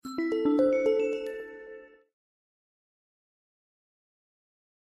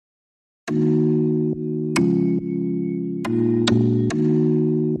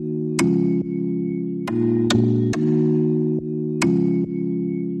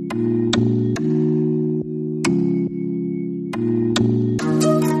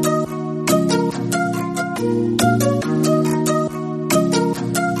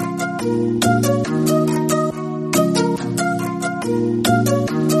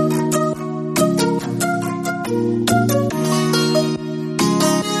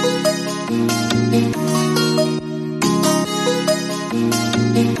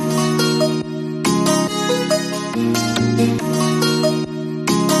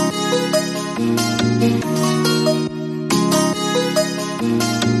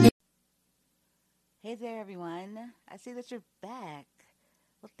Hey there, everyone. I see that you're back.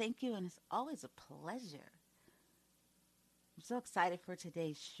 Well, thank you, and it's always a pleasure. I'm so excited for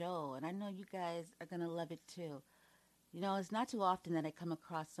today's show, and I know you guys are going to love it too. It's not too often that I come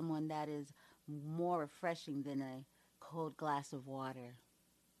across someone that is more refreshing than a cold glass of water.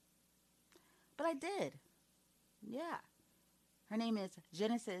 But I did. Yeah. Her name is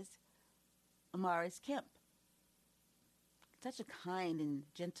Genesis Amaris Kemp. Such a kind and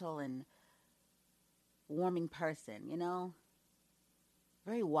gentle and warming person,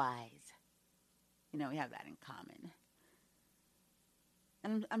 Very wise. We have that in common.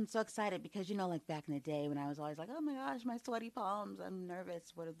 And I'm so excited because, like back in the day when I was always like, oh my gosh, my sweaty palms, I'm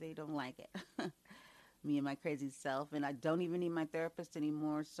nervous. What if they don't like it? Me and my crazy self. And I don't even need my therapist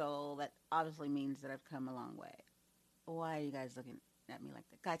anymore. So that obviously means that I've come a long way. Why are you guys looking at me like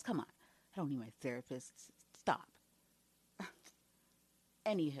that? Guys, come on. I don't need my therapist. Stop.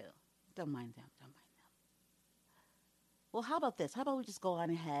 Anywho, don't mind them. Don't mind them. Well, how about this? How about we just go on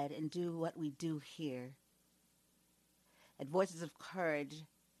ahead and do what we do here at Voices of Courage,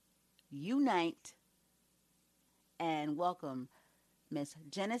 unite and welcome Miss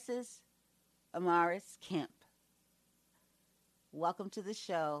Genesis Amaris Kemp. Welcome to the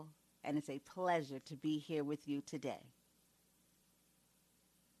show, and it's a pleasure to be here with you today.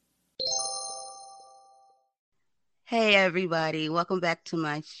 Hey, everybody. Welcome back to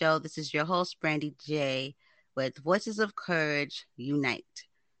my show. This is your host, Brandy J, with Voices of Courage Unite.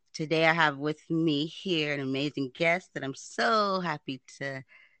 Today, I have with me here an amazing guest that I'm so happy to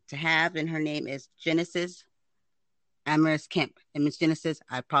have, and her name is Genesis Amaris Kemp. And Miss Genesis,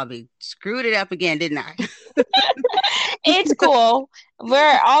 I probably screwed it up again, didn't I? It's cool.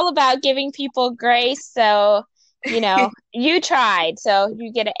 We're all about giving people grace. So, you tried. So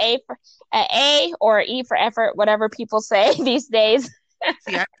you get an A or an E for effort, whatever people say these days.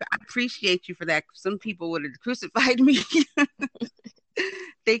 See, I appreciate you for that. Some people would have crucified me.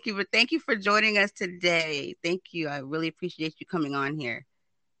 Thank you for joining us today. Thank you. I really appreciate you coming on here.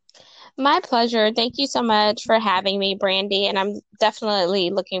 My pleasure. Thank you so much for having me, Brandy. And I'm definitely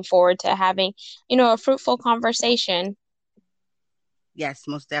looking forward to having, a fruitful conversation. Yes,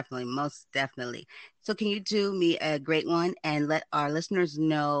 most definitely. Most definitely. So can you do me a great one and let our listeners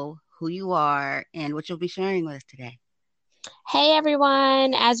know who you are and what you'll be sharing with us today? Hey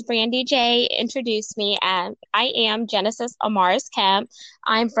everyone, as Brandy J introduced me, I am Genesis Amaris Kemp.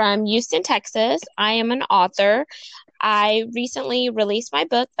 I'm from Houston, Texas. I am an author. I recently released my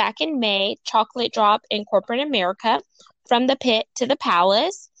book back in May, Chocolate Drop in Corporate America, From the Pit to the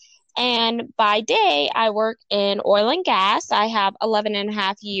Palace. And by day, I work in oil and gas. I have 11 and a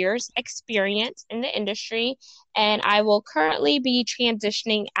half years experience in the industry, and I will currently be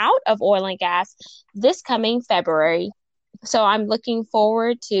transitioning out of oil and gas this coming February. So I'm looking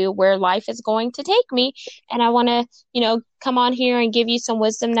forward to where life is going to take me. And I want to, come on here and give you some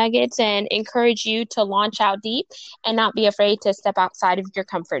wisdom nuggets and encourage you to launch out deep and not be afraid to step outside of your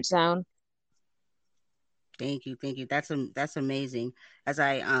comfort zone. Thank you. Thank you. That's amazing. As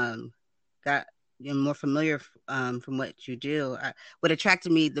I got more familiar from what you do, what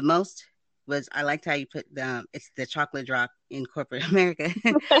attracted me the most was I liked how you put it's the chocolate drop in corporate America.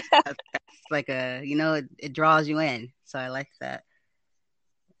 That's like it draws you in. So I like that.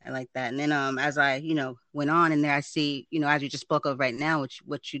 I like that. And then as I, went on in there, I see, as you just spoke of right now,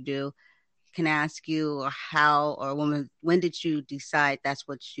 what you do. Can I ask you how or when did you decide that's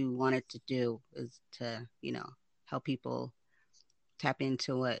what you wanted to do, is to, help people tap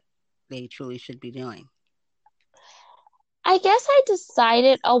into what they truly should be doing? I guess I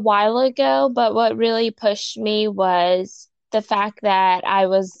decided a while ago, but what really pushed me was the fact that I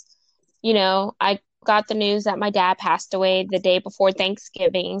got the news that my dad passed away the day before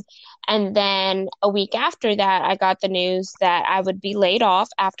Thanksgiving. And then a week after that, I got the news that I would be laid off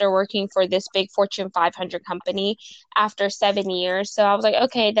after working for this big Fortune 500 company after 7 years. So I was like,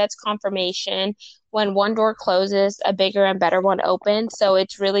 okay, that's confirmation. When one door closes, a bigger and better one opens. So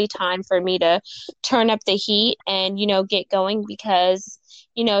it's really time for me to turn up the heat and, get going because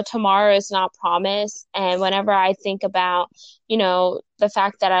tomorrow is not promised. And whenever I think about, the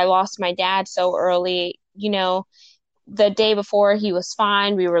fact that I lost my dad so early, the day before he was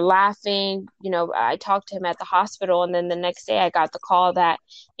fine. We were laughing. I talked to him at the hospital, and then the next day I got the call that,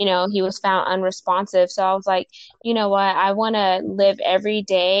 he was found unresponsive. So I was like, you know what? I want to live every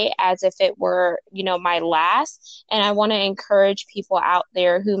day as if it were, my last. And I want to encourage people out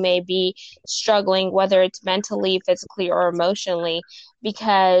there who may be struggling, whether it's mentally, physically, or emotionally,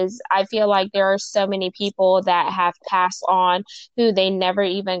 because I feel like there are so many people that have passed on who they never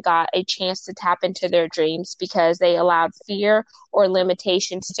even got a chance to tap into their dreams because they allowed fear or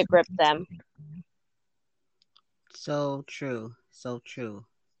limitations to grip them. So true. So true.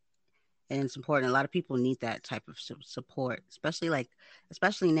 And it's important. A lot of people need that type of support,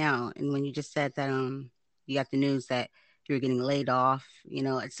 especially now. And when you just said that, you got the news that you were getting laid off,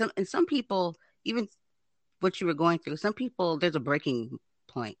 and some people, even what you were going through, some people, there's a breaking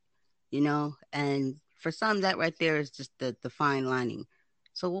point, and for some, that right there is just the fine lining.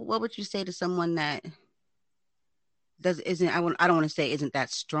 So, what would you say to someone that does isn't I don't want to say isn't that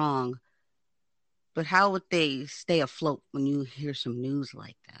strong, but how would they stay afloat when you hear some news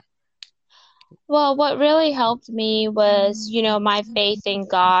like that? Well, what really helped me was, my faith in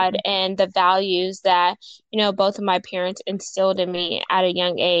God and the values that, both of my parents instilled in me at a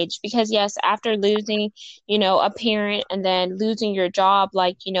young age. Because, yes, after losing, a parent and then losing your job,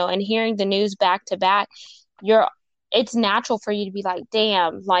 like, and hearing the news back to back, you're, it's natural for you to be like,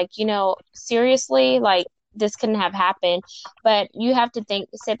 damn, like, seriously, like, this couldn't have happened. But you have to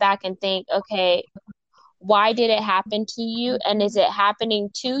sit back and think, okay, why did it happen to you, and is it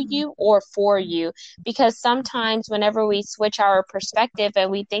happening to you or for you? Because sometimes whenever we switch our perspective and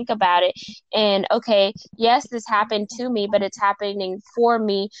we think about it, and okay, yes, this happened to me, but it's happening for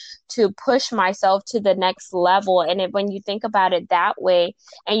me to push myself to the next level. And when you think about it that way,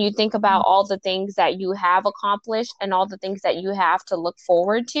 and you think about all the things that you have accomplished and all the things that you have to look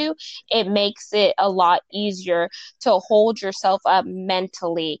forward to, it makes it a lot easier to hold yourself up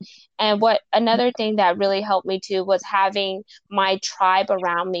mentally. And what another thing that really helped me too was having my tribe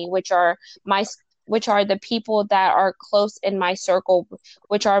around me, my which are the people that are close in my circle,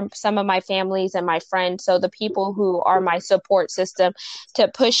 which are some of my families and my friends. So the people who are my support system to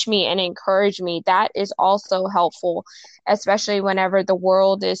push me and encourage me, that is also helpful, especially whenever the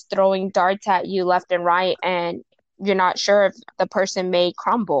world is throwing darts at you left and right and you're not sure if the person may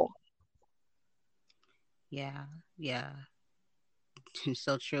crumble. Yeah, yeah,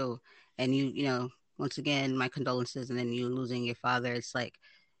 so true. And once again, my condolences. And then you losing your father. It's like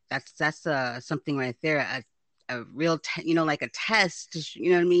that's something right there. A real, like a test.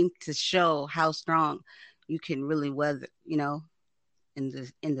 You know what I mean? To show how strong you can really weather. In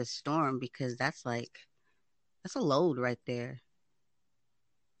the storm, because that's a load right there.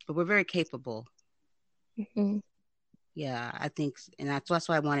 But we're very capable. Mm-hmm. Yeah, I think, and that's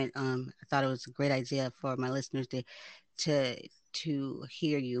why I wanted. I thought it was a great idea for my listeners to to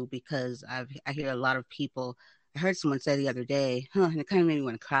hear you, because I hear a lot of people. I heard someone say the other day, and it kind of made me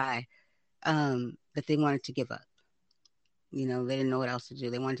want to cry. That they wanted to give up. They didn't know what else to do.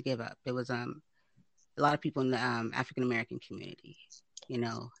 They wanted to give up. There was a lot of people in the African American community.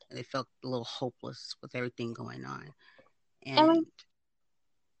 They felt a little hopeless with everything going on. And And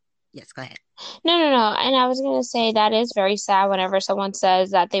yes, go ahead. no, no, no. And I was going to say that is very sad whenever someone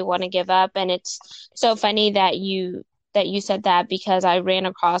says that they want to give up. And it's so funny that you said that, because I ran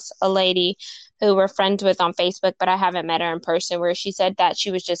across a lady who we're friends with on Facebook, but I haven't met her in person, where she said that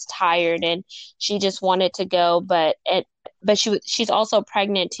she was just tired and she just wanted to go, but she's also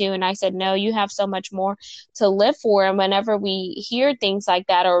pregnant too. And I said, no, you have so much more to live for. And whenever we hear things like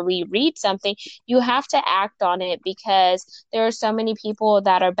that or we read something, you have to act on it, because there are so many people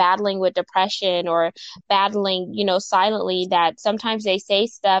that are battling with depression or battling, silently, that sometimes they say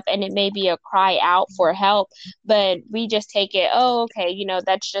stuff and it may be a cry out for help, but we just take it, oh, okay,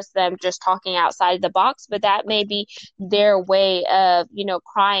 that's just them just talking outside the box. But that may be their way of,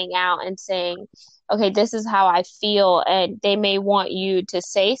 crying out and saying, okay, this is how I feel. And they may want you to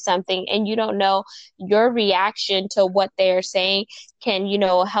say something, and you don't know your reaction to what they're saying can,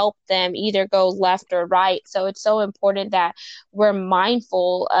 help them either go left or right. So it's so important that we're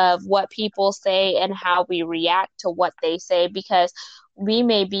mindful of what people say and how we react to what they say, because we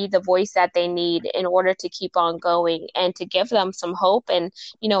may be the voice that they need in order to keep on going and to give them some hope and,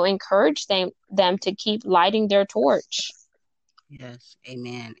 encourage them to keep lighting their torch. Yes,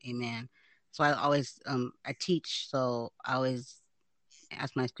 amen, amen. So I teach, so I always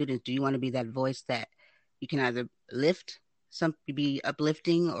ask my students, do you want to be that voice that you can either lift, some be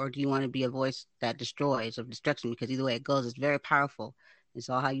uplifting, or do you want to be a voice that destroys, of destruction? Because either way it goes, it's very powerful. It's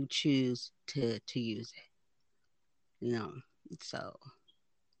all how you choose to use it. So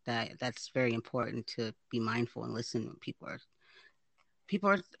that's very important, to be mindful and listen when people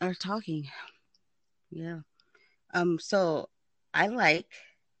are talking. Yeah. So I like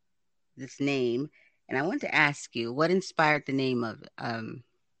this name, and I wanted to ask you what inspired the name of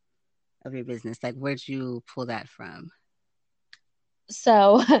your business. Like, where'd you pull that from?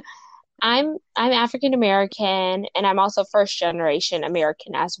 So I'm African American and I'm also first generation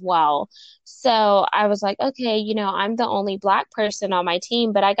American as well. So I was like, okay, I'm the only black person on my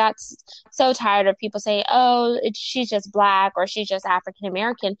team, but I got so tired of people saying, "Oh, she's just black or she's just African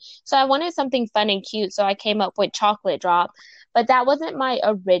American." So I wanted something fun and cute, so I came up with Chocolate Drop. But that wasn't my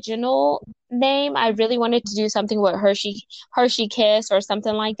original name. I really wanted to do something with Hershey Kiss or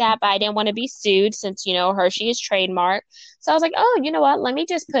something like that, but I didn't want to be sued since, Hershey is trademark. So I was like, oh, you know what? Let me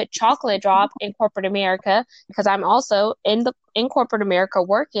just put Chocolate Drop in corporate America because I'm also in corporate America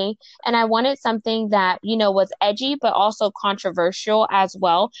working, and I wanted something that, was edgy but also controversial as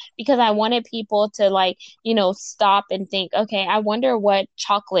well because I wanted people to like, stop and think, okay, I wonder what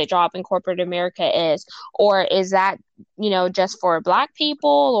Chocolate Drop in corporate America is, or is that just for black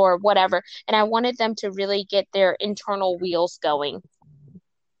people or whatever. And I wanted them to really get their internal wheels going.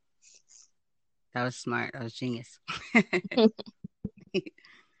 That was smart. That was genius.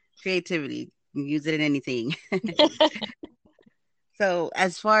 Creativity. You can use it in anything. So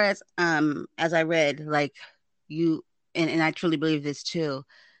as far as I read, like you and I truly believe this too,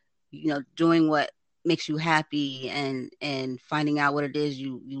 doing what makes you happy and finding out what it is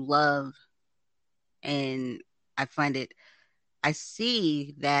you love. And I find it I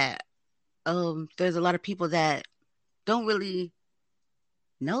see that there's a lot of people that don't really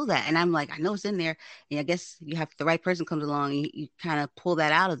know that. And I'm like, I know it's in there. And I guess you have the right person comes along and you kind of pull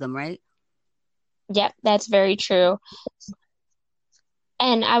that out of them, right? Yep, that's very true.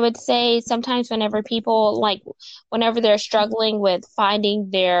 And I would say sometimes whenever they're struggling with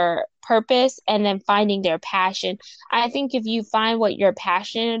finding their purpose and then finding their passion, I think if you find what you're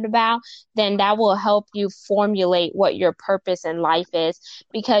passionate about, then that will help you formulate what your purpose in life is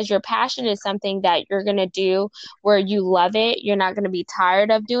because your passion is something that you're going to do where you love it. You're not going to be tired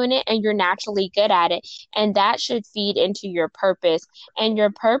of doing it and you're naturally good at it. And that should feed into your purpose. And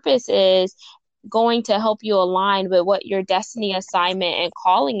your purpose is going to help you align with what your destiny assignment and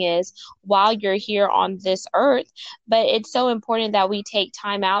calling is while you're here on this earth. But it's so important that we take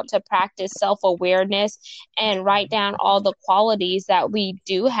time out to practice self-awareness and write down all the qualities that we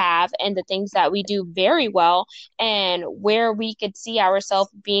do have and the things that we do very well and where we could see ourselves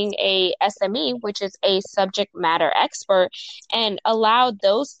being a SME, which is a subject matter expert, and allow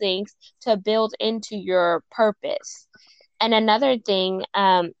those things to build into your purpose. And another thing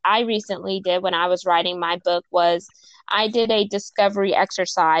I recently did when I was writing my book was I did a discovery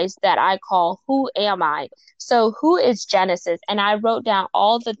exercise that I call Who Am I? So, who is Genesis? And I wrote down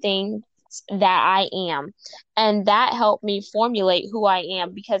all the things that I am. And that helped me formulate who I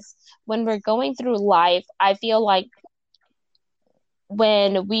am because when we're going through life, I feel like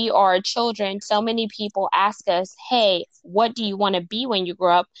when we are children, so many people ask us, hey, what do you want to be when you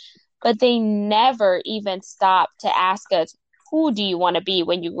grow up? But they never even stop to ask us, who do you want to be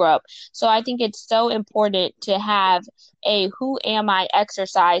when you grow up? So I think it's so important to have a who am I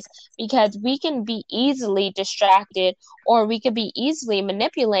exercise because we can be easily distracted or we could be easily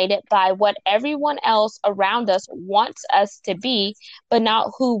manipulated by what everyone else around us wants us to be, but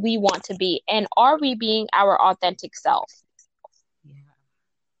not who we want to be. And are we being our authentic self? Yeah.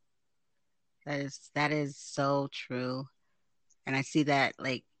 That is so true. And I see that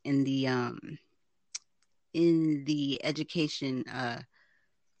like in the education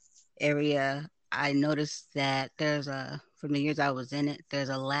area, I noticed that from the years I was in it, there's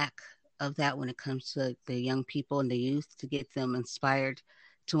a lack of that when it comes to the young people and the youth to get them inspired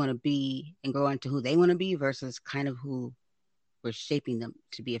to want to be and grow into who they want to be versus kind of who we're shaping them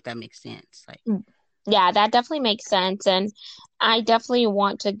to be, if that makes sense. Like, Yeah, that definitely makes sense. And I definitely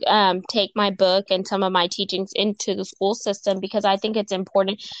want to take my book and some of my teachings into the school system because I think it's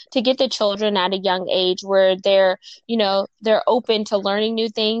important to get the children at a young age where they're open to learning new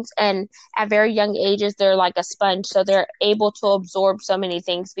things. And at very young ages, they're like a sponge. So they're able to absorb so many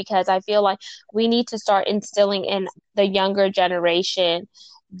things because I feel like we need to start instilling in the younger generation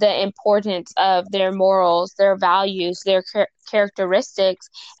the importance of their morals, their values, their characteristics,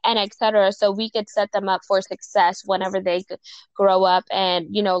 and etc. So we could set them up for success whenever they grow up and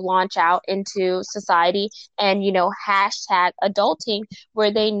launch out into society and hashtag adulting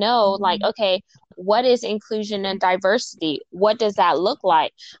where they know like, okay, what is inclusion and diversity? What does that look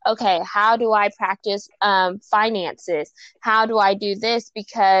like? Okay, how do I practice finances? How do I do this?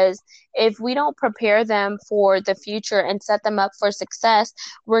 Because if we don't prepare them for the future and set them up for success,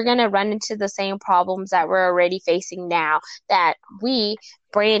 we're going to run into the same problems that we're already facing now that we,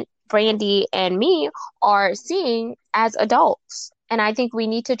 Brandy and me, are seeing as adults. And I think we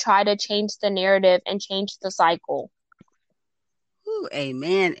need to try to change the narrative and change the cycle. ooh,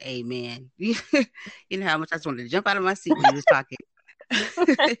 amen, amen. You know how much I just wanted to jump out of my seat when you was talking.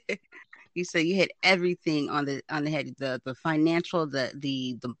 You said you hit everything on the head. The financial,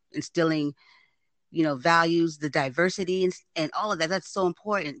 the instilling, values, the diversity, and all of that. That's so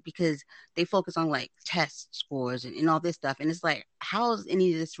important because they focus on like test scores and all this stuff. And it's like, how is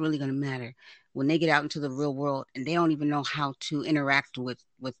any of this really going to matter when they get out into the real world and they don't even know how to interact with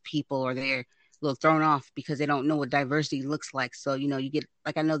people, or they're a little thrown off because they don't know what diversity looks like. So, you get,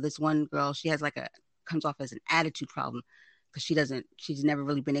 like, I know this one girl, she has like comes off as an attitude problem because she's never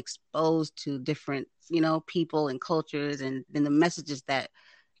really been exposed to different, people and cultures, and then the messages that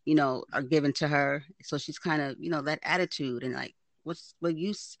are given to her. So she's kind of, that attitude, and like, what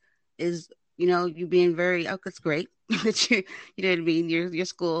use is, you being very, oh, it's great that you know what I mean? Your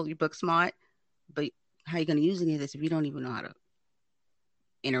school, you book smart, but how are you going to use any of this if you don't even know how to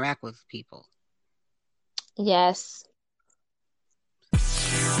interact with people? Yes.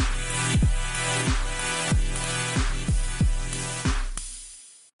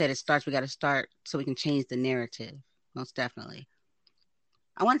 That it starts, we got to start so we can change the narrative. Most definitely.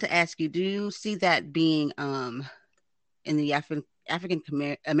 I wanted to ask you, do you see that being in the African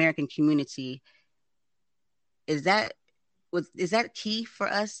American community, is that key for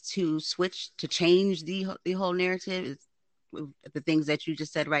us to switch, to change the whole narrative? Is the things that you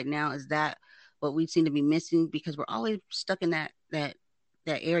just said right now, is that what we seem to be missing? Because we're always stuck in that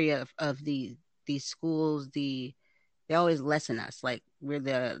area of these schools. They always lessen us, like we're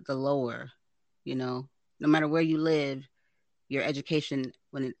the lower, no matter where you live, your education,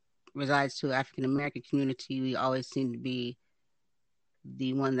 when it resides to African American community, we always seem to be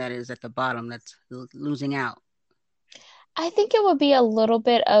the one that is at the bottom, that's losing out. I think it would be a little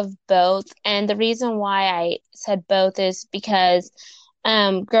bit of both. And the reason why I said both is because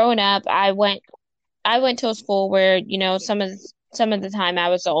growing up, I went to a school where, some of the time I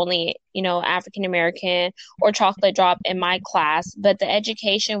was the only, African American or chocolate drop in my class, but the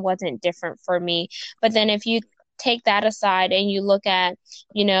education wasn't different for me. But then if you take that aside and you look at,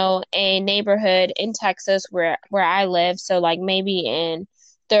 a neighborhood in Texas where I live, so like maybe in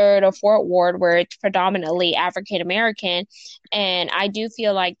third or fourth ward where it's predominantly African American, and I do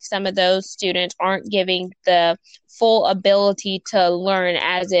feel like some of those students aren't giving the full ability to learn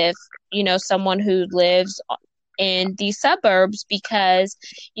as if, someone who lives in the suburbs, because,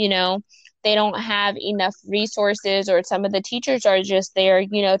 you know, they don't have enough resources, or some of the teachers are just there,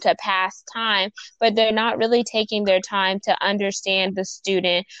 to pass time, but they're not really taking their time to understand the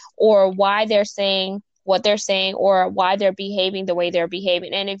student, or why they're saying what they're saying, or why they're behaving the way they're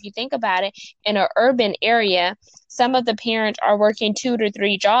behaving. And if you think about it, in an urban area, some of the parents are working 2 to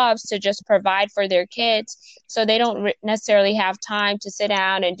 3 jobs to just provide for their kids. So they don't necessarily have time to sit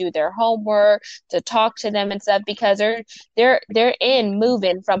down and do their homework, to talk to them and stuff, because they're in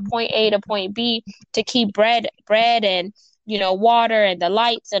moving from point A to point B to keep bread and water and the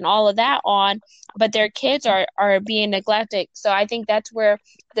lights and all of that on, but their kids are being neglected. So I think that's where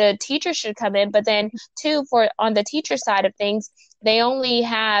the teacher should come in. But then too, for on the teacher side of things, they only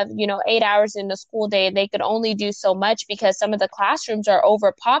have 8 hours in the school day. They could only do so much because some of the classrooms are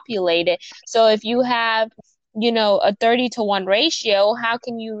overpopulated. So if you have a 30-to-1 ratio, how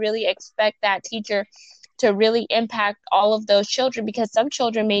can you really expect that teacher to really impact all of those children? Because some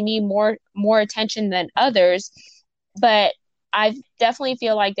children may need more attention than others. But I definitely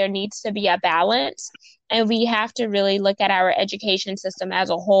feel like there needs to be a balance, and we have to really look at our education system as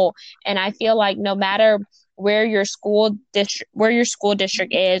a whole. And I feel like no matter where your school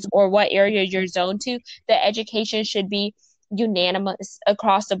district is, or what area you're zoned to, the education should be unanimous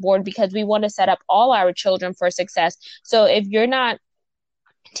across the board, because we want to set up all our children for success. So if you're not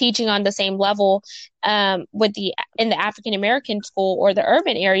teaching on the same level in the African American school or the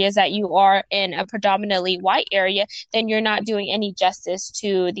urban areas that you are in a predominantly white area, then you're not doing any justice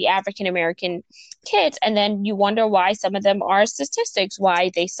to the African American kids. And then you wonder why some of them are statistics,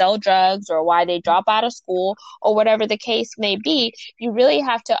 why they sell drugs, or why they drop out of school, or whatever the case may be. You really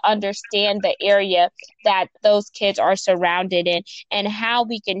have to understand the area that those kids are surrounded in, and how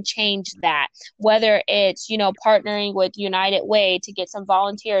we can change that, whether it's partnering with United Way to get some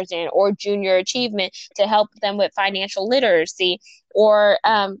volunteers in, or Junior Achievement to help them with financial literacy, or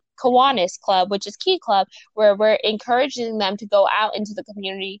Kiwanis Club, which is Key Club, where we're encouraging them to go out into the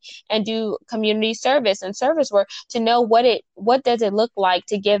community and do community service and service work, to know what does it look like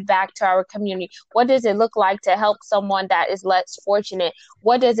to give back to our community? What does it look like to help someone that is less fortunate?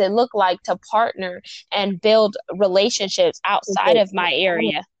 What does it look like to partner and build relationships outside of my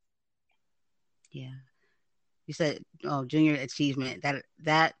area? Yeah. You said, Junior Achievement.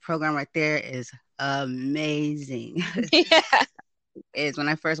 That program right there is amazing. Yeah. is when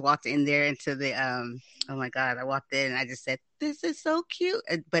I first walked in there into the oh my God, I walked in and I just said, "This is so cute."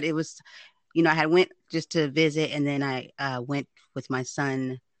 But it was, I had went just to visit, and then I went with my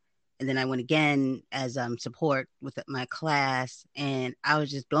son, and then I went again as support with my class, and I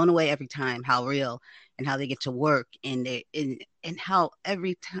was just blown away every time how real and how they get to work, and and how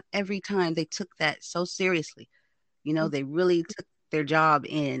every time they took that so seriously. They really took their job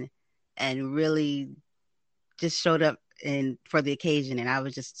in and really just showed up and for the occasion, and I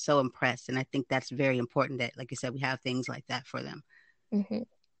was just so impressed. And I think that's very important that, like you said, we have things like that for them. Mm-hmm.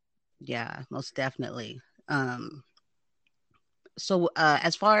 Yeah, most definitely. So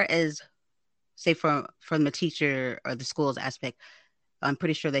as far as, say, from the teacher or the school's aspect, I'm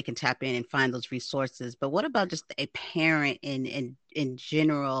pretty sure they can tap in and find those resources. But what about just a parent in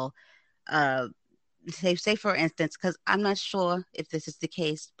general? Uh, say for instance, because I'm not sure if this is the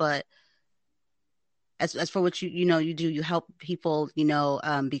case, but as for what you do, you help people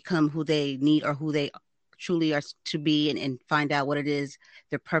become who they need or who they truly are to be, and find out what it is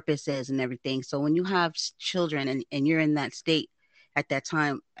their purpose is and everything. So when you have children, and you're in that state at that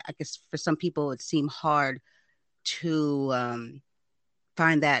time, I guess for some people it seemed hard to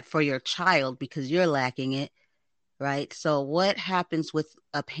find that for your child because you're lacking it, right? So what happens with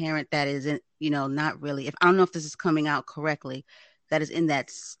a parent that isn't, not really, if I don't know if this is coming out correctly, that is in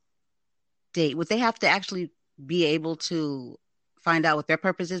that state? Would they have to actually be able to find out what their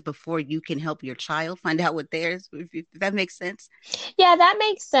purpose is before you can help your child find out what theirs? If that makes sense. Yeah, that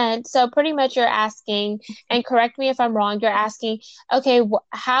makes sense. So pretty much you're asking, and correct me if I'm wrong, you're asking, okay,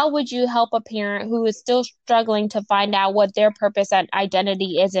 how would you help a parent who is still struggling to find out what their purpose and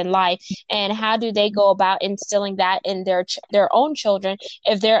identity is in life, and how do they go about instilling that in their own children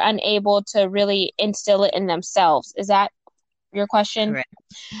if they're unable to really instill it in themselves? Is that your question? Correct.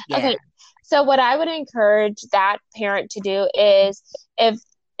 Okay. Yeah. So what I would encourage that parent to do is if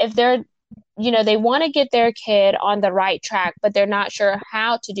they're they want to get their kid on the right track, but they're not sure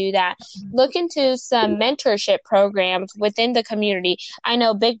how to do that. Look into some mentorship programs within the community. I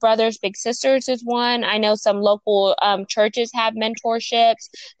know Big Brothers, Big Sisters is one. I know some local churches have mentorships.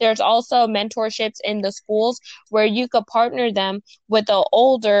 There's also mentorships in the schools where you could partner them with a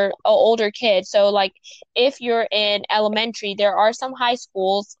older kid. So like if you're in elementary, there are some high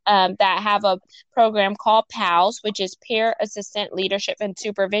schools that have a program called PALS, which is Peer Assistant Leadership and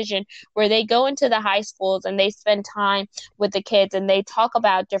Supervision, where they go into the high schools and they spend time with the kids and they talk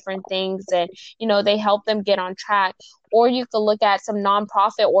about different things, and they help them get on track. Or you could look at some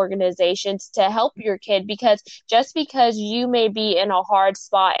nonprofit organizations to help your kid, because just because you may be in a hard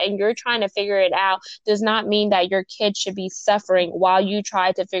spot and you're trying to figure it out does not mean that your kid should be suffering while you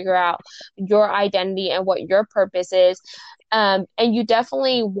try to figure out your identity and what your purpose is. And you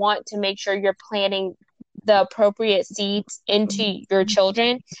definitely want to make sure you're planting the appropriate seeds into your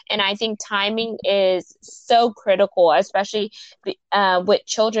children. And I think timing is so critical, especially with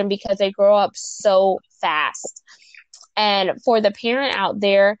children, because they grow up so fast. And for the parent out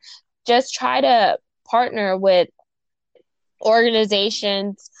there, just try to partner with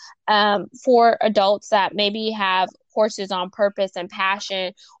organizations for adults that maybe have courses on purpose and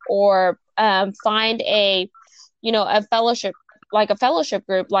passion, or find a fellowship, like a fellowship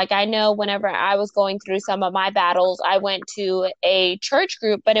group. Like I know whenever I was going through some of my battles, I went to a church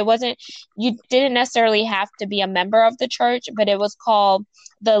group, but you didn't necessarily have to be a member of the church, but it was called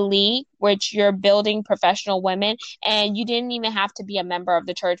the League, which you're building professional women. And you didn't even have to be a member of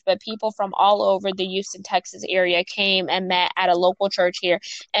the church, but people from all over the Houston, Texas area came and met at a local church here.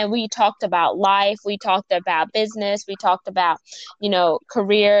 And we talked about life. We talked about business. We talked about,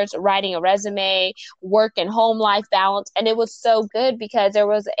 careers, writing a resume, work and home life balance. And it was so good because there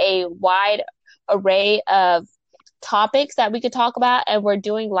was a wide array of topics that we could talk about, and we're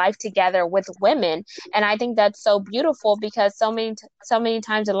doing life together with women. And I think that's so beautiful, because so many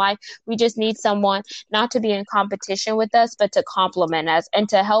times in life we just need someone not to be in competition with us, but to complement us and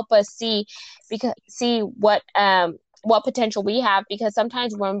to help us see what potential we have. Because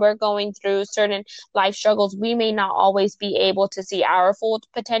sometimes when we're going through certain life struggles, we may not always be able to see our full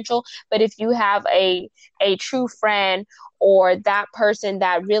potential. But if you have a true friend, or that person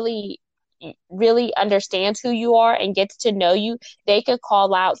that really understands who you are and gets to know you, they could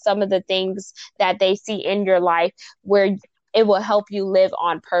call out some of the things that they see in your life where it will help you live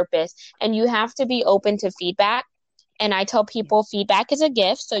on purpose. And you have to be open to feedback. And I tell people feedback is a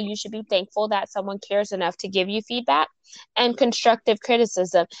gift, so you should be thankful that someone cares enough to give you feedback, and constructive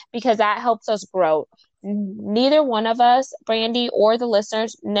criticism, because that helps us grow. Neither one of us, Brandy or the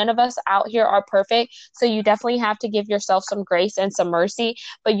listeners, none of us out here are perfect. So you definitely have to give yourself some grace and some mercy,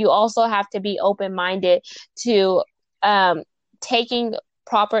 but you also have to be open-minded to taking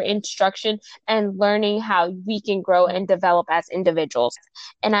proper instruction and learning how we can grow and develop as individuals.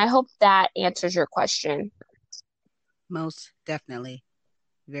 And I hope that answers your question. Most definitely.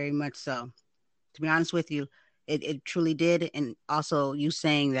 Very much so. To be honest with you, it truly did. And also you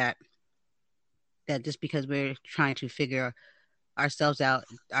saying that just because we're trying to figure ourselves out,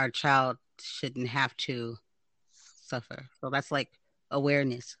 our child shouldn't have to suffer. So that's like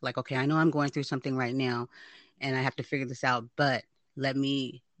awareness. Like, okay, I know I'm going through something right now and I have to figure this out, but let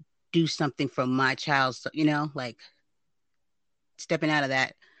me do something for my child. So, like stepping out of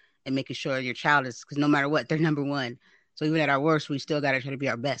that and making sure your child is, because no matter what, they're number one. So even at our worst, we still got to try to be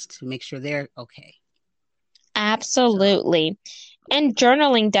our best to make sure they're okay. So, Absolutely. And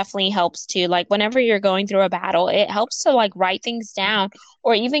journaling definitely helps too. Like whenever you're going through a battle, it helps to like write things down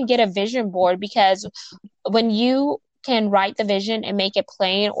or even get a vision board, because when you can write the vision and make it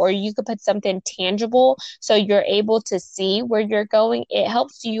plain, or you could put something tangible so you're able to see where you're going, it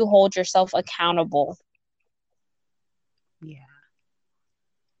helps you hold yourself accountable. yeah,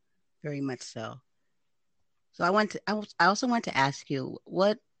 very much so. So I also want to ask you,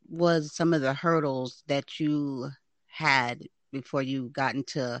 what was some of the hurdles that you had before you got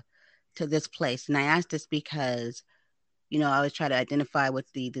to this place? And I ask this because, I always try to identify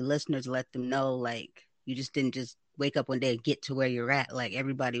with the listeners, let them know like you just didn't just wake up one day and get to where you're at. Like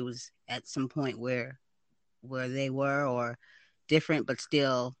everybody was at some point where they were, or different, but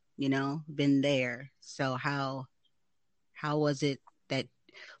still, been there. So how was it that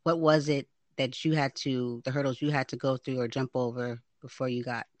what was it that you had to the hurdles you had to go through or jump over before you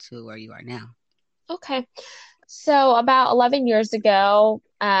got to where you are now? Okay. So about 11 years ago,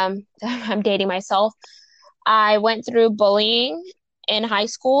 I'm dating myself. I went through bullying in high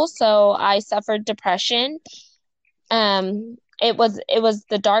school, so I suffered depression. It was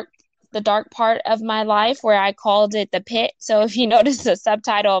the dark part of my life where I called it the pit. So if you notice the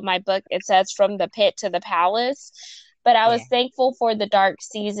subtitle of my book, it says From the Pit to the Palace. But I Yeah. was thankful for the dark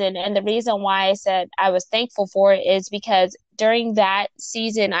season, and the reason why I said I was thankful for it is because during that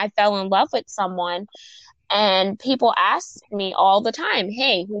season I fell in love with someone. And people ask me all the time,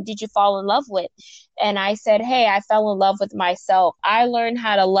 hey, who did you fall in love with? And I said, hey, I fell in love with myself. I learned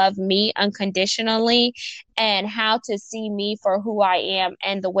how to love me unconditionally and how to see me for who I am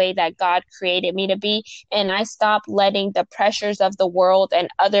and the way that God created me to be. And I stopped letting the pressures of the world and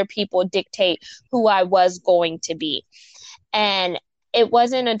other people dictate who I was going to be. And it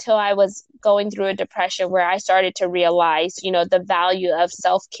wasn't until I was going through a depression where I started to realize, the value of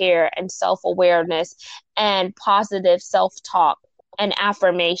self-care and self-awareness and positive self-talk and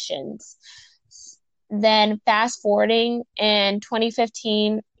affirmations. Then fast forwarding in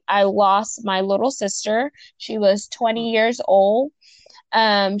 2015, I lost my little sister. She was 20 years old.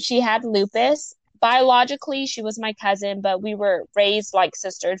 She had lupus. Biologically, she was my cousin, but we were raised like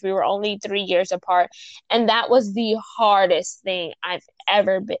sisters. We were only 3 years apart, and that was the hardest thing I've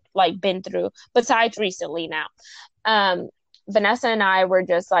ever been through. Besides recently now, Vanessa and I were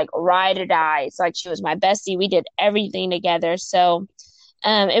just like ride or die. It's like she was my bestie. We did everything together. So,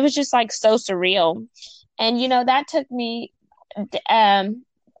 it was just like so surreal, and that took me,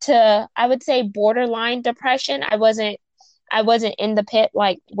 to, I would say, borderline depression. I wasn't in the pit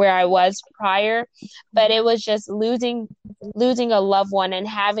like where I was prior, but it was just losing a loved one and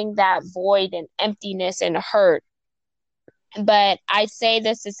having that void and emptiness and hurt. But I say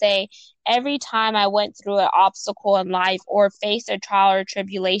this to say, every time I went through an obstacle in life or faced a trial or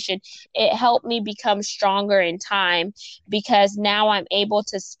tribulation, it helped me become stronger in time, because now I'm able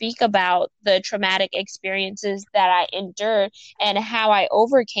to speak about the traumatic experiences that I endured and how I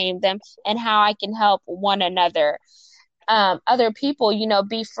overcame them and how I can help one another, other people,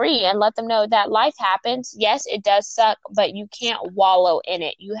 be free and let them know that life happens. Yes, it does suck, but you can't wallow in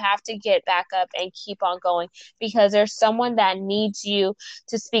it. You have to get back up and keep on going, because there's someone that needs you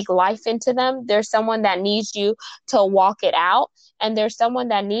to speak life into them. There's someone that needs you to walk it out. And there's someone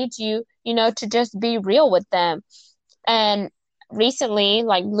that needs you, to just be real with them. And recently,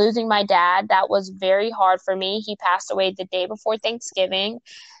 like losing my dad, that was very hard for me. He passed away the day before Thanksgiving.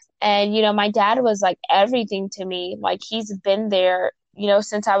 And, my dad was like everything to me. Like he's been there,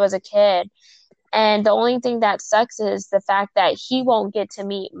 since I was a kid. And the only thing that sucks is the fact that he won't get to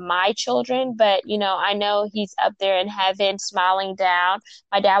meet my children. But, I know he's up there in heaven smiling down.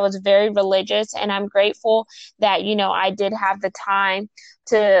 My dad was very religious, and I'm grateful that, I did have the time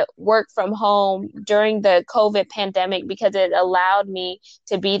to work from home during the COVID pandemic, because it allowed me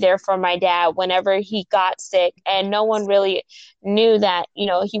to be there for my dad whenever he got sick. And no one really knew that,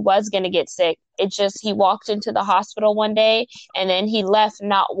 he was going to get sick. It's just he walked into the hospital one day and then he left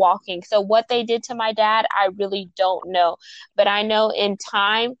not walking. So what they did to my dad, I really don't know. But I know in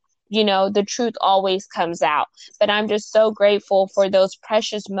time, the truth always comes out. But I'm just so grateful for those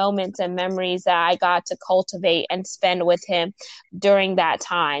precious moments and memories that I got to cultivate and spend with him during that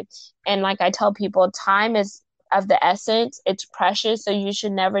time. And like I tell people, time is of the essence. It's precious, so you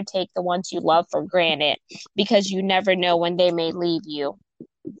should never take the ones you love for granted, because you never know when they may leave you.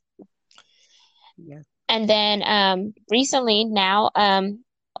 Yeah. And then recently now,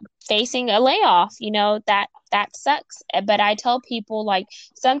 facing a layoff, that sucks. But I tell people, like,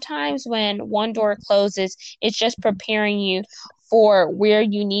 sometimes when one door closes, it's just preparing you for where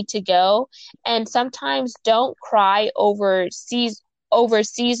you need to go. And sometimes don't cry over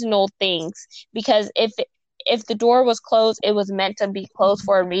seasonal things, because if the door was closed, it was meant to be closed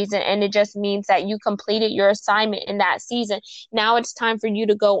for a reason, and it just means that you completed your assignment in that season. Now it's time for you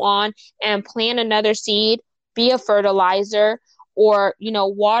to go on and plant another seed, be a fertilizer, or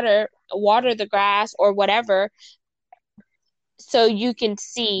water the grass or whatever, so you can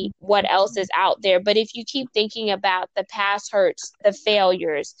see what else is out there. But if you keep thinking about the past hurts, the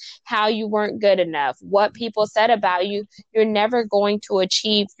failures, how you weren't good enough, what people said about you, you're never going to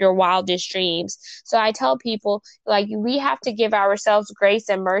achieve your wildest dreams. So I tell people, like, we have to give ourselves grace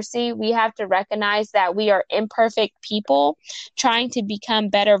and mercy. We have to recognize that we are imperfect people trying to become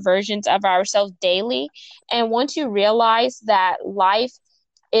better versions of ourselves daily. And once you realize that life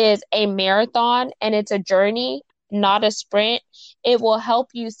is a marathon and it's a journey, not a sprint, it will help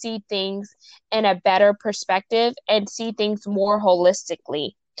you see things in a better perspective and see things more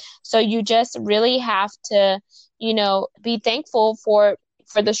holistically. So you just really have to, be thankful for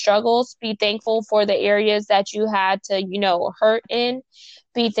the struggles, be thankful for the areas that you had to, hurt in,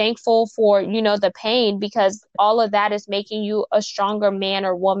 be thankful for, the pain, because all of that is making you a stronger man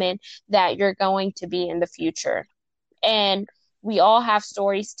or woman that you're going to be in the future. And we all have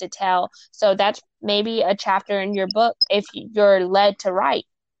stories to tell. So that's maybe a chapter in your book if you're led to write.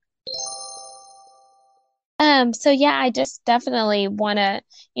 So yeah, I just definitely want to,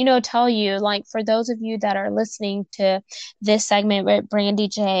 tell you, like, for those of you that are listening to this segment with Brandy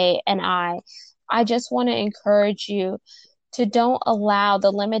J and I just want to encourage you to don't allow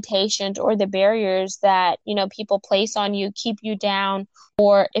the limitations or the barriers that, people place on you keep you down.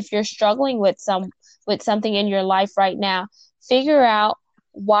 Or if you're struggling with something in your life right now, figure out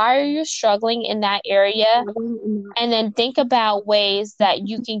why are you struggling in that area, and then think about ways that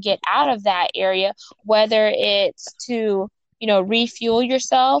you can get out of that area, whether it's to, refuel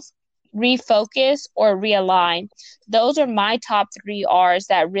yourself, refocus, or realign. Those are my top 3 R's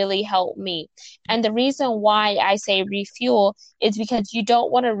that really help me. And the reason why I say refuel is because you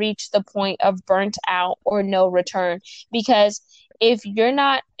don't want to reach the point of burnt out or no return. Because if you're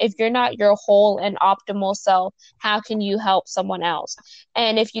not your whole and optimal self, how can you help someone else?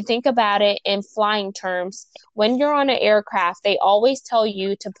 And if you think about it in flying terms, when you're on an aircraft, they always tell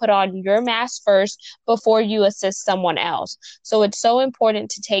you to put on your mask first before you assist someone else. So it's so important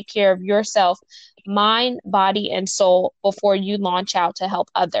to take care of yourself, mind, body, and soul before you launch out to help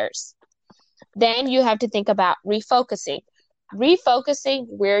others. Then you have to think about refocusing. Refocusing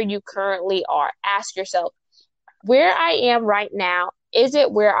where you currently are. Ask yourself, where I am right now, is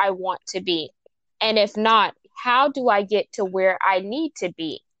it where I want to be? And if not, how do I get to where I need to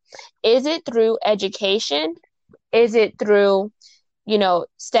be? Is it through education? Is it through,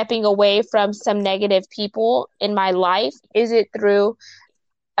 stepping away from some negative people in my life? Is it through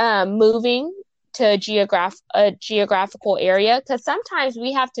moving to a geographical area? Because sometimes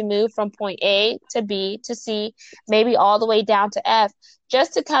we have to move from point A to B to C, maybe all the way down to F,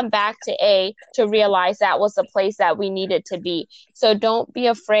 just to come back to A to realize that was the place that we needed to be. So don't be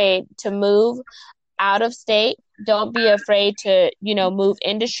afraid to move out of state. Don't be afraid to, move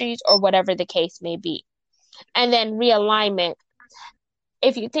industries or whatever the case may be. And then realignment.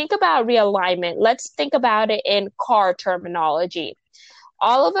 If you think about realignment, let's think about it in car terminology.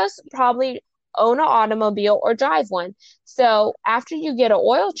 All of us probably own an automobile or drive one. So after you get an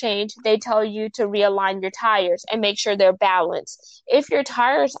oil change, they tell you to realign your tires and make sure they're balanced. If your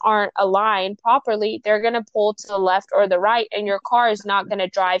tires aren't aligned properly, they're going to pull to the left or the right, and your car is not going to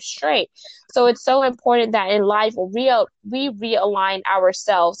drive straight. So it's so important that in life we realign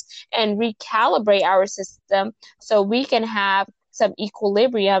ourselves and recalibrate our system so we can have some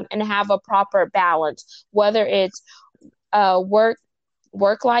equilibrium and have a proper balance, whether it's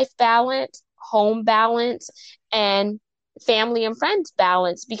work-life balance, home balance, and family and friends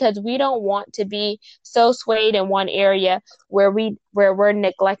balance, because we don't want to be so swayed in one area where we're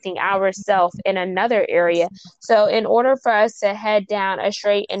neglecting ourselves in another area. So in order for us to head down a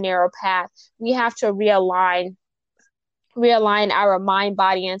straight and narrow path, we have to realign our mind,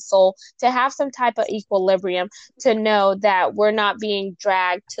 body, and soul to have some type of equilibrium, to know that we're not being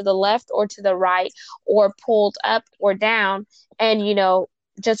dragged to the left or to the right, or pulled up or down, and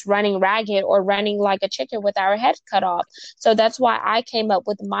just running ragged or running like a chicken with our head cut off. So that's why I came up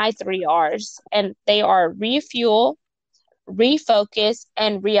with my 3 R's, and they are refuel, refocus,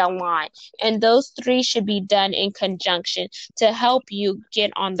 and realign. And those three should be done in conjunction to help you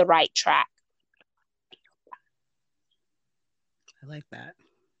get on the right track. I like that.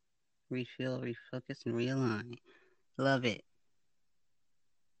 Refuel, refocus, and realign. Love it.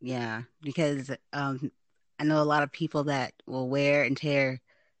 Yeah, because I know a lot of people that will wear and tear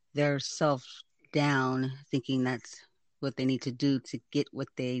their self down, thinking that's what they need to do to get what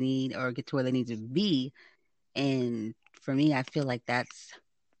they need or get to where they need to be. And for me, I feel like that's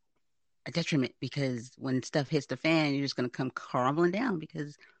a detriment, because when stuff hits the fan, you're just going to come crumbling down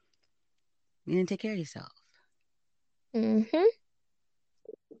because you didn't take care of yourself. Mm-hmm.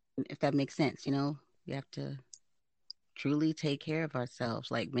 If that makes sense, you have to truly take care of ourselves,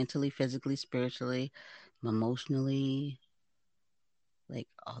 like mentally, physically, spiritually, emotionally, like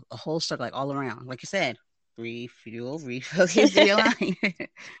a whole circle, like all around. Like you said, refuel, refocus, realign.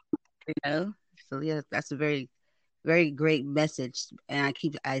 So yeah, that's a very, very great message, and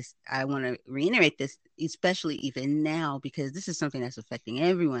I want to reiterate this, especially even now, because this is something that's affecting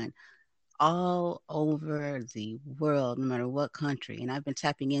everyone all over the world, no matter what country. And I've been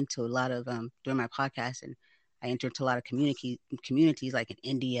tapping into a lot of during my podcast, and I enter into a lot of communities like in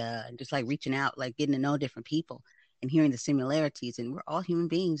India, and just like reaching out, like getting to know different people and hearing the similarities. And we're all human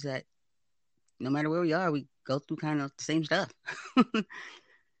beings that, no matter where we are, we go through kind of the same stuff.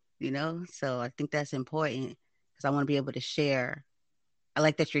 So I think that's important, because I want to be able to share. I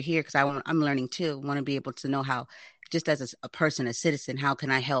like that you're here, because I'm learning too. I want to be able to know how, just as a person, a citizen, how can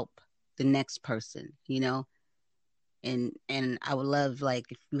I help the next person, and I would love, like,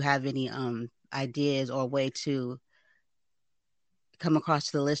 if you have any ideas or a way to come across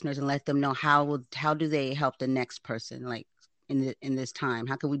to the listeners and let them know how do they help the next person, like in this time,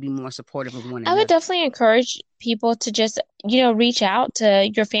 how can we be more supportive of one I would another? definitely encourage people to just, reach out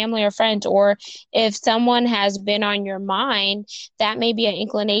to your family or friends, or if someone has been on your mind, that may be an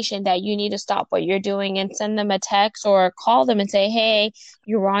inclination that you need to stop what you're doing and send them a text or call them and say, hey,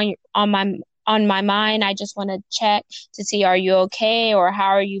 you're on my mind. I just want to check to see, are you okay, or how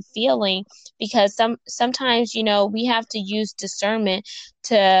are you feeling? Because sometimes, we have to use discernment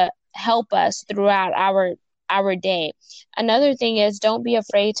to help us throughout our day. Another thing is, don't be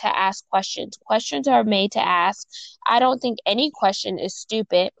afraid to ask questions. Questions are made to ask. I don't think any question is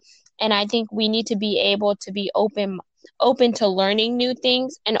stupid. And I think we need to be able to be open to learning new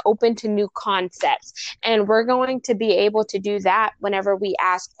things and open to new concepts. And we're going to be able to do that whenever we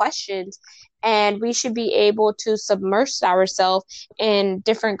ask questions. And we should be able to submerge ourselves in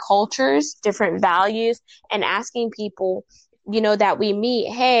different cultures, different values, and asking people, that we meet,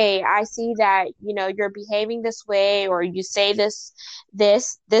 hey, I see that, you're behaving this way, or you say this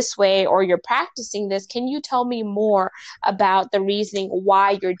way, or you're practicing this. Can you tell me more about the reasoning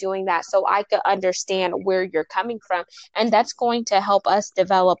why you're doing that, so I could understand where you're coming from? And that's going to help us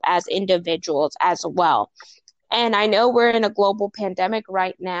develop as individuals as well. And I know we're in a global pandemic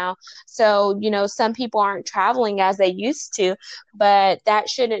right now. So, some people aren't traveling as they used to, but that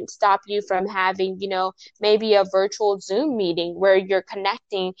shouldn't stop you from having, maybe a virtual Zoom meeting where you're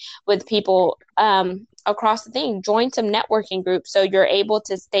connecting with people across the thing. Join some networking groups so you're able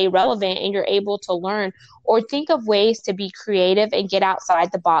to stay relevant and you're able to learn, or think of ways to be creative and get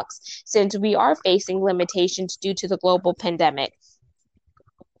outside the box, since we are facing limitations due to the global pandemic.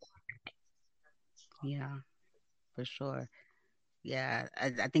 Yeah, for sure. Yeah,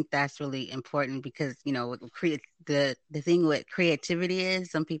 I think that's really important, because the thing with creativity is,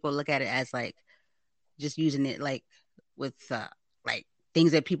 some people look at it as like just using it like with like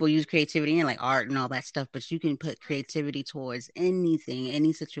things that people use creativity in, like art and all that stuff. But you can put creativity towards anything,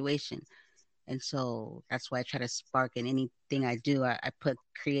 any situation. And so that's why I try to spark in anything I do. I put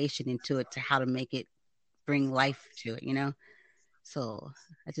creation into it, to how to make it bring life to it. So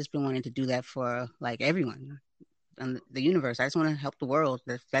I just been wanting to do that for like everyone on the universe. I just want to help the world.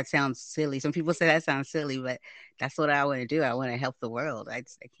 That sounds silly. Some people say that sounds silly, but that's what I want to do. I want to help the world. I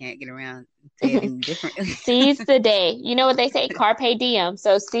can't get around saying it any differently. Seize the day. You know what they say? Carpe diem.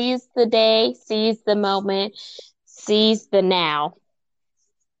 So seize the day, seize the moment, seize the now.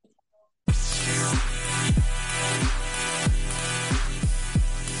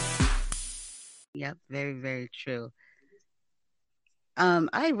 Yep, very, very true.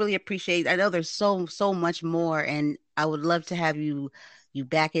 I really appreciate. I know there's so much more, and I would love to have you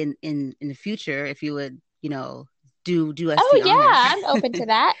back in the future if you would, do us Oh the honor. yeah, I'm open to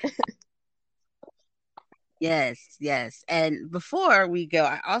that. Yes, yes. And before we go,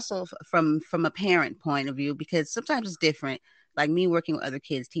 I also from a parent point of view, because sometimes it's different. Like me working with other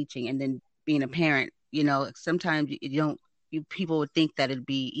kids teaching and then being a parent, sometimes you don't you people would think that it'd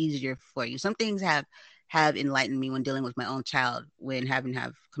be easier for you. Some things have enlightened me when dealing with my own child, when having to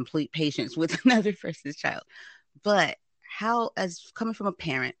have complete patience with another person's child. But how, as coming from a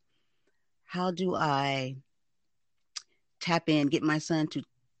parent, how do I get my son to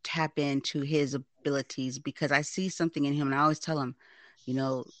tap into his abilities, because I see something in him and I always tell him, you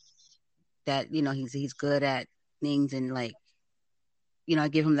know, that, he's good at things, and like, I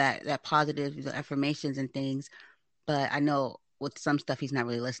give him that positive affirmations and things, but I know with some stuff he's not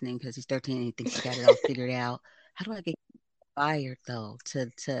really listening because he's 13 and he thinks he got it all figured out. How do I get inspired though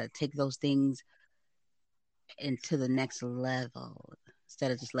to take those things into the next level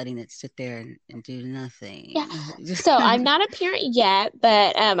instead of just letting it sit there and do Yeah. nothing? So I'm not a parent yet,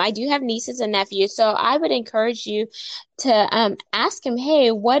 but I do have nieces and nephews. So I would encourage you to ask him,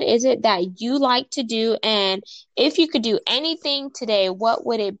 hey, what is it that you like to do? And if you could do anything today, what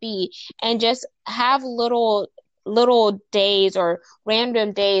would it be? And just have little days or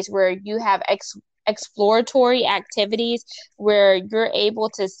random days where you have exploratory activities where you're able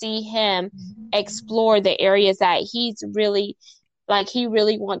to see him explore the areas that he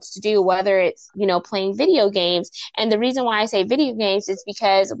really wants to do, whether it's, playing video games. And the reason why I say video games is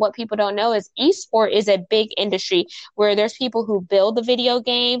because what people don't know is esport is a big industry where there's people who build the video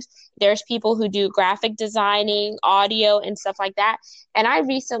games, there's people who do graphic designing, audio, and stuff like that. And I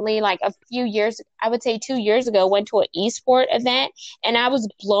recently, like a few years, I would say 2 years ago, went to an esport event, and I was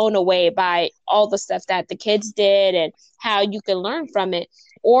blown away by all the stuff that the kids did and how you can learn from it.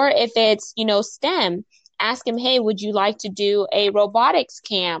 Or if it's, STEM, ask him, hey, would you like to do a robotics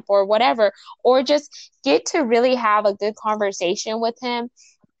camp or whatever? Or just get to really have a good conversation with him,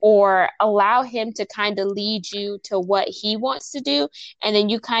 or allow him to kind of lead you to what he wants to do. And then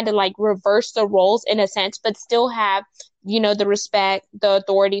you kind of like reverse the roles in a sense, but still have, the respect, the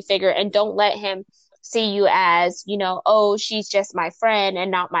authority figure, and don't let him see you as, oh, she's just my friend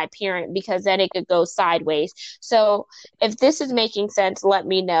and not my parent, because then it could go sideways. So if this is making sense, let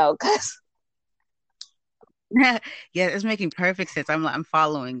me know, because Yeah, it's making perfect sense. I'm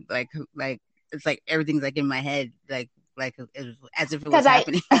following, like it's like everything's like in my head, as if it was because I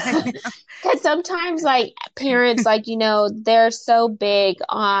happening. because sometimes like parents, like, they're so big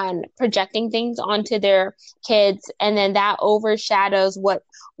on projecting things onto their kids, and then that overshadows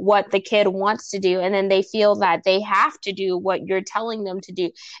what the kid wants to do, and then they feel that they have to do what you're telling them to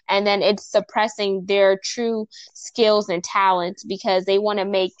do, and then it's suppressing their true skills and talents because they want to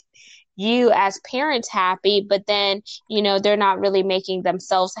make you as parents happy, but then, they're not really making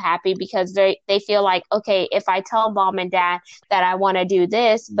themselves happy because they feel like, okay, if I tell mom and dad that I want to do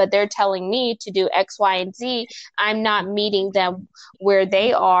this, but they're telling me to do X, Y, and Z, I'm not meeting them where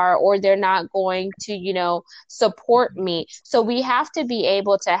they are, or they're not going to, support me. So we have to be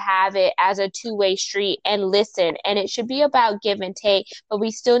able to have it as a two-way street and listen. And it should be about give and take, but we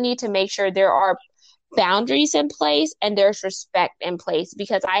still need to make sure there are boundaries in place and there's respect in place,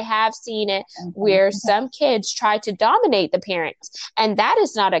 because I have seen it where some kids try to dominate the parents, and that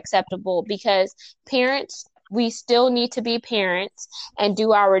is not acceptable, because parents, we still need to be parents and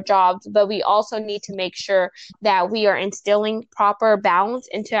do our jobs, but we also need to make sure that we are instilling proper balance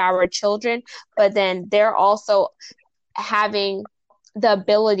into our children, but then they're also having the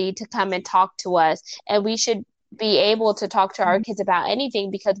ability to come and talk to us, and we should be able to talk to our kids about anything,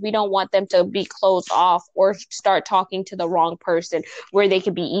 because we don't want them to be closed off or start talking to the wrong person where they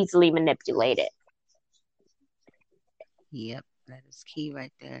could be easily manipulated. Yep, that is key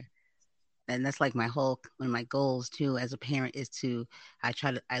right there. And that's like one of my goals too as a parent is to I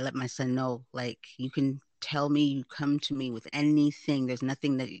let my son know, like, you can tell me, you come to me with anything. There's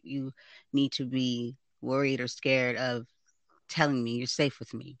nothing that you need to be worried or scared of telling me. You're safe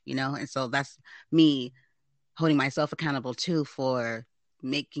with me, And so that's me holding myself accountable too for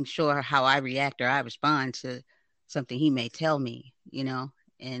making sure how I react or I respond to something he may tell me,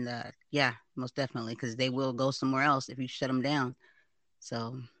 And yeah, most definitely, because they will go somewhere else if you shut them down.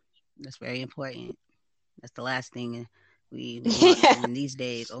 So that's very important. That's the last thing we want Yeah. in these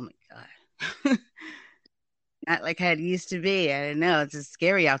days. Oh my God. Not like how it used to be. I don't know. It's just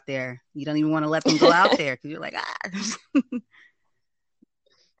scary out there. You don't even want to let them go out there because you're like, ah.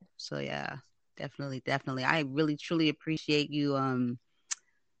 So yeah, definitely, definitely. I really truly appreciate you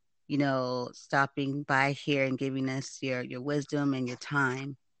stopping by here and giving us your wisdom and your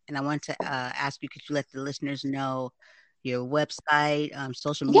time. And I want to ask you, could you let the listeners know your website,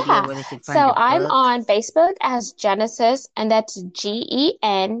 social media, Yeah. where they can find So your I'm book? on Facebook as Genesis, and that's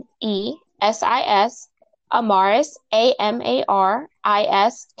Genesis, Amaris,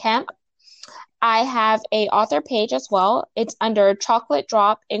 Amaris Kemp. I have a author page as well. It's under Chocolate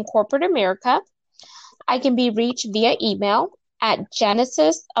Drop in Corporate America. I can be reached via email at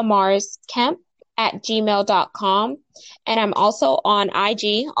genesisamarisKemp@gmail.com. And I'm also on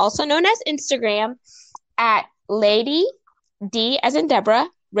IG, also known as Instagram, at Lady D as in Deborah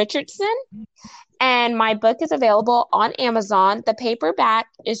Richardson. And my book is available on Amazon. The paperback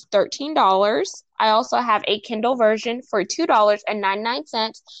is $13. I also have a Kindle version for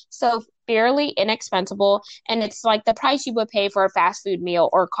 $2.99. So fairly inexpensive. And it's like the price you would pay for a fast food meal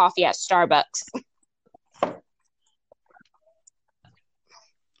or coffee at Starbucks.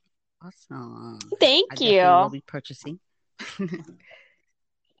 Awesome. I Thank definitely will you. be purchasing.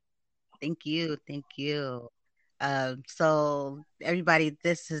 Thank you. Thank you. So everybody,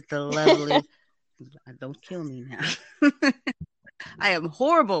 this is the lovely. Don't kill me now. I am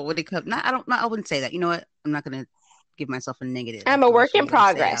horrible when it comes. Not, I don't. Not, I wouldn't say that. You know what? I'm not gonna give myself a negative I'm a work affirmation. in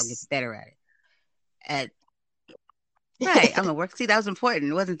I'm gonna say I'll get progress. better at it. At right, I'm a work. See, that was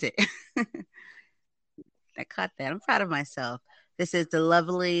important, wasn't it? I caught that. I'm proud of myself. This is the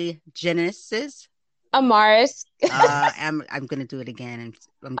lovely Genesis. Amaris. I'm gonna do it again.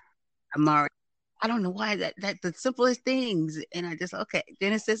 I'm Amaris. I don't know why that the simplest things, and I just okay.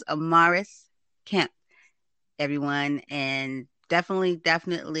 Genesis Amaris Kemp, everyone, and definitely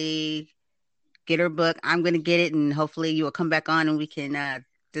get her book. I'm gonna get it, and hopefully you will come back on and we can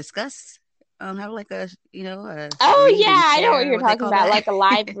discuss. Have like a Oh, read yeah, and I know what share. you're What they talking call about, that? like a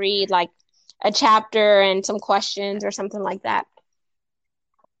live read, like a chapter and some questions or something like that.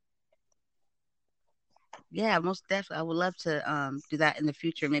 Yeah, most definitely. I would love to do that in the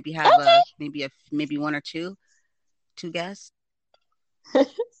future. Maybe have Okay. maybe one or two guests.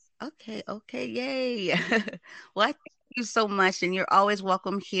 Okay, yay. Well, I thank you so much, and you're always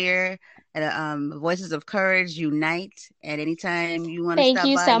welcome here at Voices of Courage Unite. At any time you want to Thank stop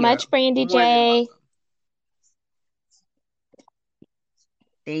you by, so you're much, Brandy more than J. welcome.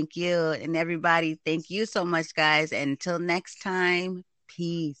 Thank you. And everybody, thank you so much, guys. And until next time,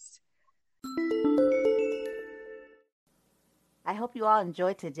 peace. I hope you all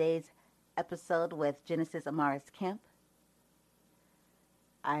enjoyed today's episode with Genesis Amaris Kemp.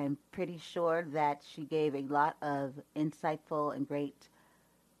 I am pretty sure that she gave a lot of insightful and great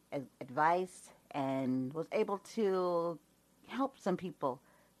advice and was able to help some people,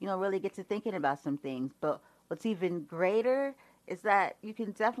 really get to thinking about some things. But what's even greater is that you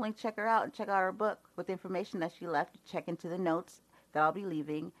can definitely check her out and check out her book with the information that she left. Check into the notes that I'll be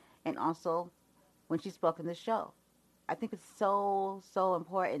leaving, and also when she spoke in the show. I think it's so, so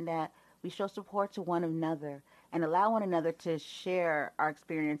important that we show support to one another and allow one another to share our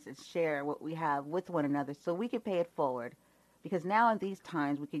experience and share what we have with one another so we can pay it forward. Because now in these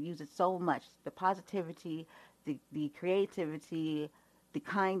times, we can use it so much. The positivity, the creativity, the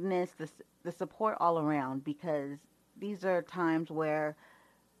kindness, the support all around. Because these are times where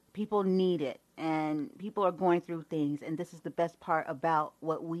people need it and people are going through things. And this is the best part about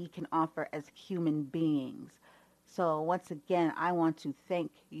what we can offer as human beings. So once again, I want to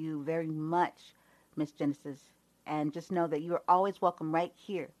thank you very much, Miss Genesis, and just know that you are always welcome right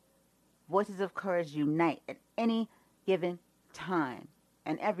here. Voices of Courage unite at any given time.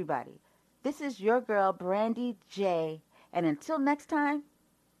 And everybody, this is your girl, Brandy J. And until next time,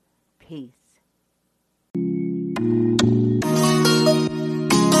 peace.